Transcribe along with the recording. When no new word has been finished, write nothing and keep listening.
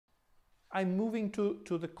I'm moving to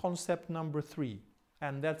the concept number 3,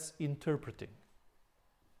 and that's interpreting.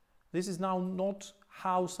 This is now not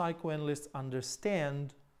how psychoanalysts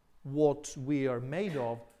understand what we are made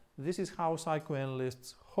of. This is how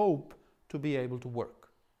psychoanalysts hope to be able to work.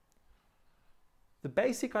 The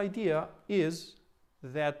basic idea is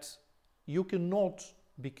that you cannot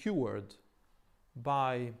be cured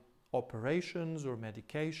by operations or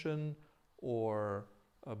medication or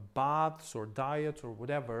baths or diet or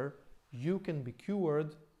whatever. You can be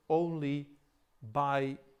cured only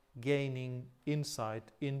by gaining insight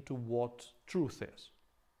into what truth is.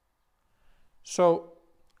 So,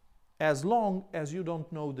 as long as you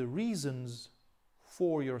don't know the reasons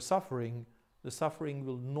for your suffering, the suffering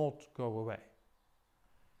will not go away.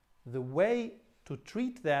 The way to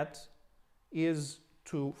treat that is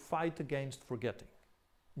to fight against forgetting.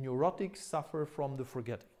 Neurotics suffer from the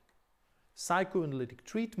forgetting. Psychoanalytic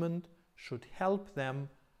treatment should help them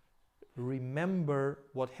remember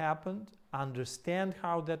what happened, understand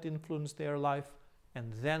how that influenced their life,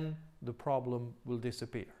 and then the problem will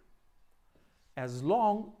disappear. As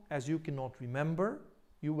long as you cannot remember,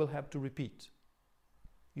 you will have to repeat.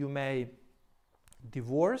 You may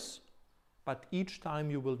divorce, but each time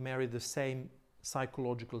you will marry the same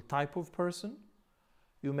psychological type of person.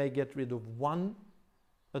 You may get rid of one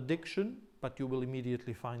addiction, but you will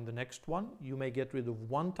immediately find the next one. You may get rid of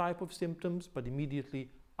one type of symptoms, but immediately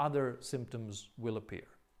other symptoms will appear.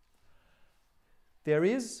 There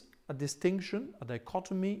is a distinction, a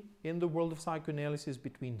dichotomy in the world of psychoanalysis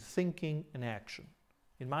between thinking and action.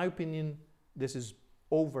 In my opinion, this is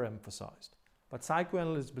overemphasized. But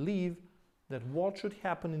psychoanalysts believe that what should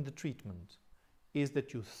happen in the treatment is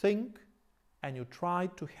that you think and you try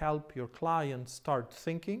to help your client start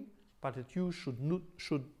thinking, but that you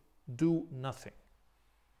should do nothing.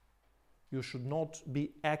 You should not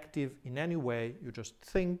be active in any way. You just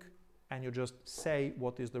think and you just say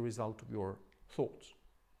what is the result of your thoughts.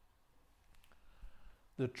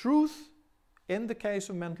 The truth, in the case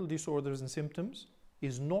of mental disorders and symptoms,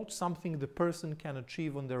 is not something the person can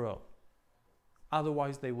achieve on their own.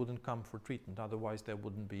 Otherwise, they wouldn't come for treatment. Otherwise, there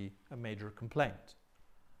wouldn't be a major complaint.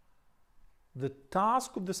 The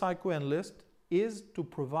task of the psychoanalyst is to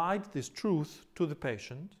provide this truth to the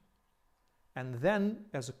patient, and then,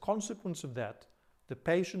 as a consequence of that, the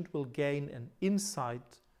patient will gain an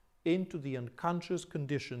insight into the unconscious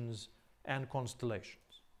conditions and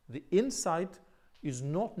constellations. The insight is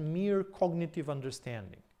not mere cognitive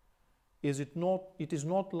understanding. It is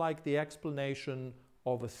not like the explanation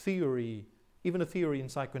of a theory, even a theory in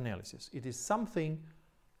psychoanalysis. It is something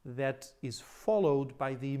that is followed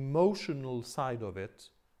by the emotional side of it,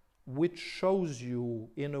 which shows you,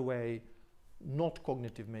 in a way, not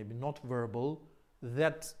cognitive, maybe not verbal,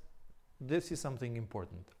 that this is something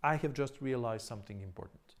important. I have just realized something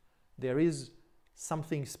important. There is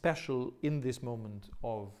something special in this moment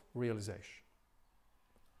of realization.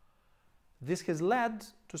 This has led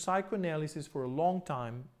to psychoanalysis for a long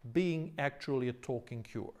time being actually a talking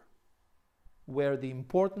cure, where the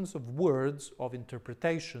importance of words, of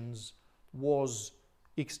interpretations, was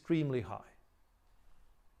extremely high.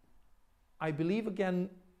 I believe, again,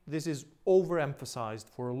 this is overemphasized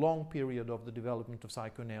for a long period of the development of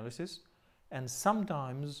psychoanalysis, and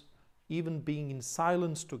sometimes even being in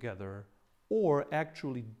silence together or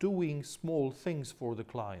actually doing small things for the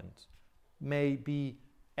client may be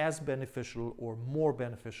as beneficial or more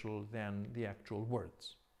beneficial than the actual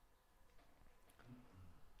words.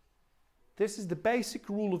 This is the basic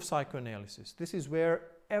rule of psychoanalysis. This is where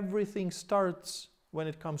everything starts when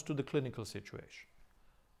it comes to the clinical situation.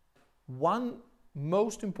 One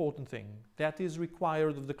most important thing that is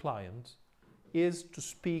required of the client is to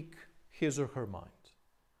speak his or her mind.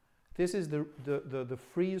 This is the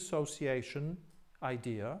free association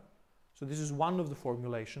idea. So this is one of the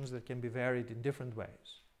formulations that can be varied in different ways.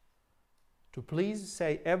 To please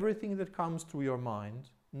say everything that comes through your mind,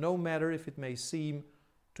 no matter if it may seem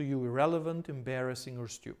to you irrelevant, embarrassing, or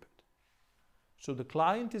stupid. So the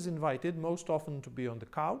client is invited most often to be on the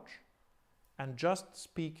couch and just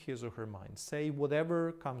speak his or her mind. Say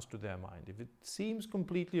whatever comes to their mind. If it seems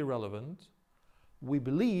completely irrelevant, we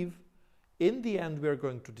believe in the end we are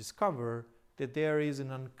going to discover that there is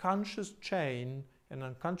an unconscious chain, an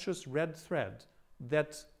unconscious red thread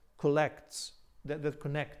that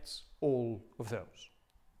connects all of those.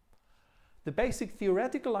 The basic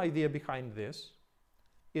theoretical idea behind this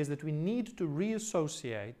is that we need to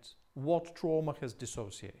reassociate what trauma has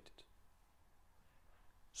dissociated.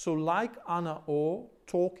 So like Anna O,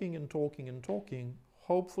 talking and talking and talking,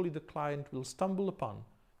 hopefully the client will stumble upon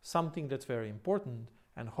something that's very important,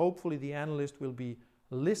 and hopefully the analyst will be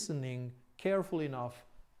listening carefully enough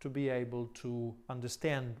to be able to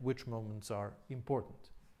understand which moments are important.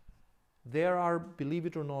 There are, believe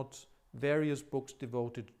it or not, various books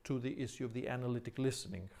devoted to the issue of the analytic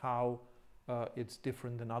listening, how it's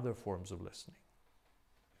different than other forms of listening.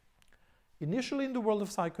 Initially, in the world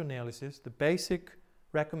of psychoanalysis, the basic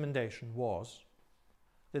recommendation was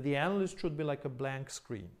that the analyst should be like a blank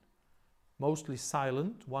screen, mostly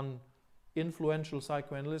silent. One influential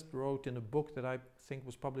psychoanalyst wrote in a book that I think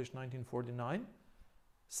was published in 1949,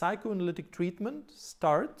 psychoanalytic treatment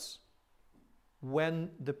starts when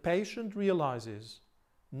the patient realizes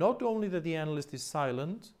not only that the analyst is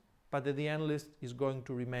silent, but that the analyst is going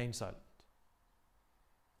to remain silent.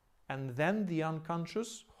 And then the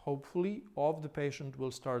unconscious, hopefully, of the patient will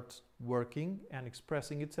start working and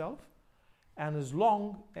expressing itself. And as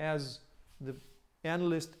long as the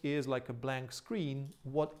analyst is like a blank screen,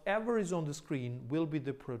 whatever is on the screen will be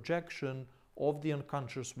the projection of the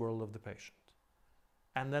unconscious world of the patient.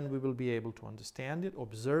 And then we will be able to understand it,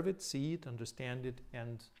 observe it, see it, understand it,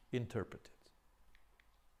 and interpret it.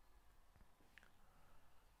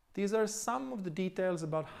 These are some of the details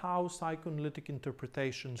about how psychoanalytic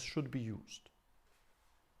interpretations should be used.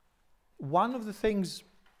 One of the things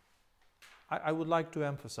I would like to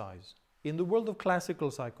emphasize, in the world of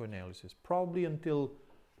classical psychoanalysis, probably until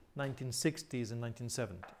 1960s and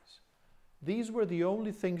 1970s, these were the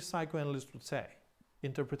only things psychoanalysts would say,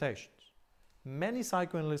 interpretations. Many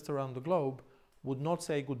psychoanalysts around the globe would not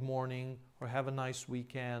say good morning or have a nice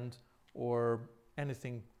weekend or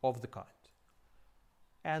anything of the kind.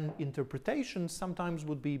 And interpretations sometimes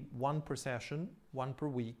would be one per session, one per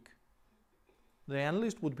week. The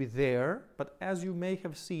analyst would be there, but as you may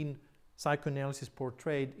have seen psychoanalysis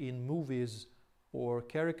portrayed in movies or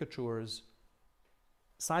caricatures,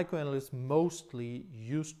 psychoanalysts mostly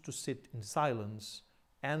used to sit in silence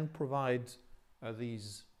and provide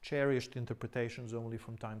these cherished interpretations only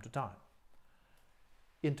from time to time.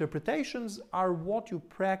 Interpretations are what you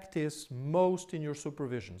practice most in your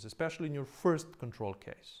supervisions, especially in your first control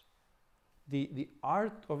case. The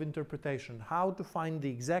art of interpretation, how to find the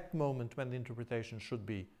exact moment when the interpretation should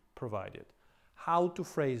be provided, how to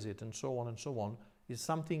phrase it, and so on, is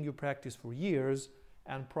something you practice for years,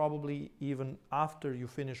 and probably even after you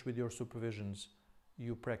finish with your supervisions,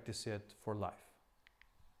 you practice it for life.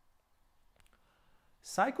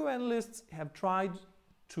 Psychoanalysts have tried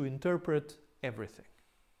to interpret everything.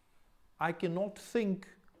 I cannot think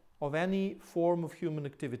of any form of human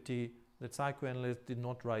activity that psychoanalysts did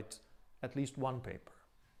not write at least one paper.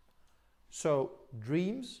 So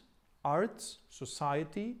dreams, arts,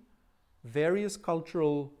 society, various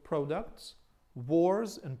cultural products,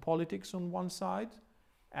 wars and politics on one side,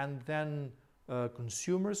 and then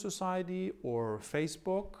consumer society or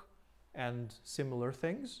Facebook and similar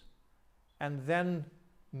things. And then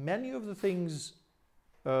many of the things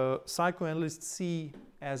psychoanalysts see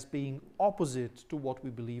as being opposite to what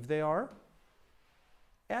we believe they are.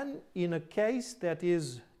 And in a case that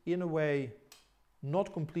is, in a way,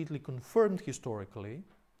 not completely confirmed historically,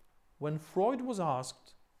 when Freud was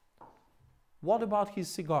asked, what about his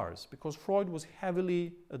cigars? Because Freud was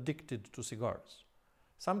heavily addicted to cigars.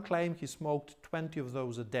 Some claim he smoked 20 of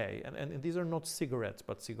those a day, and these are not cigarettes,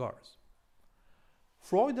 but cigars.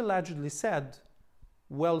 Freud allegedly said,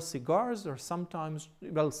 well, cigars are sometimes,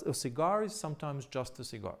 well, a cigar is sometimes just a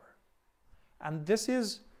cigar. And this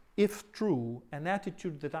is, if true, an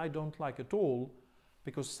attitude that I don't like at all,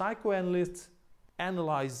 because psychoanalysts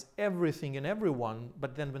analyze everything and everyone,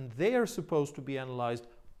 but then when they are supposed to be analyzed,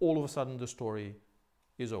 all of a sudden the story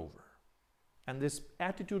is over. And this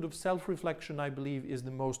attitude of self-reflection, I believe, is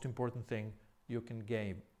the most important thing you can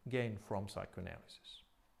gain from psychoanalysis.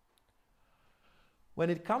 When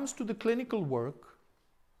it comes to the clinical work,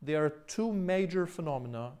 there are two major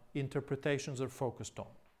phenomena interpretations are focused on.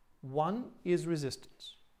 One is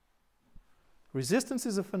resistance. Resistance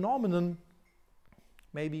is a phenomenon,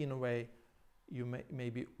 maybe in a way you may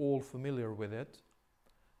be all familiar with it,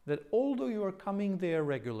 that although you are coming there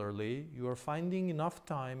regularly, you are finding enough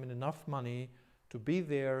time and enough money to be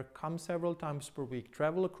there, come several times per week,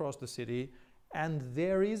 travel across the city, and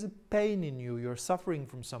there is a pain in you, you're suffering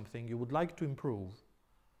from something, you would like to improve,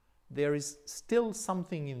 there is still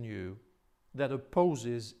something in you that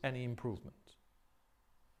opposes any improvement.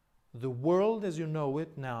 The world as you know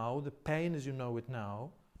it now, the pain as you know it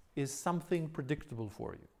now, is something predictable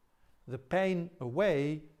for you. The pain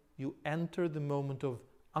away, you enter the moment of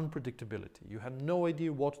unpredictability. You have no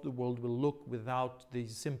idea what the world will look without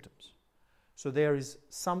these symptoms. So there is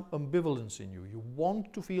some ambivalence in you. You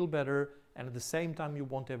want to feel better, and at the same time you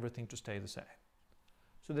want everything to stay the same.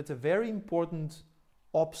 So that's a very important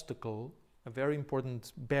obstacle, a very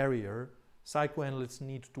important barrier psychoanalysts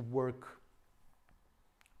need to work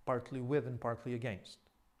partly with and partly against.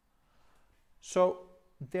 So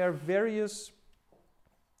there are various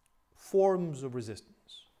forms of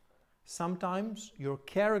resistance. Sometimes your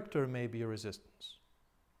character may be a resistance.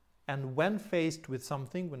 And when faced with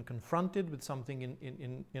something, when confronted with something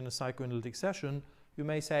in a psychoanalytic session, you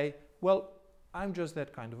may say, well, I'm just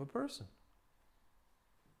that kind of a person.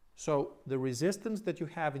 So the resistance that you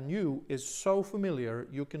have in you is so familiar,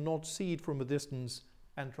 you cannot see it from a distance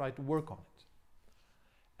and try to work on it.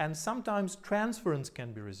 And sometimes transference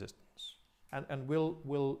can be resistance. And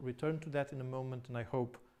we'll return to that in a moment, and I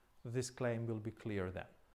hope this claim will be clear then.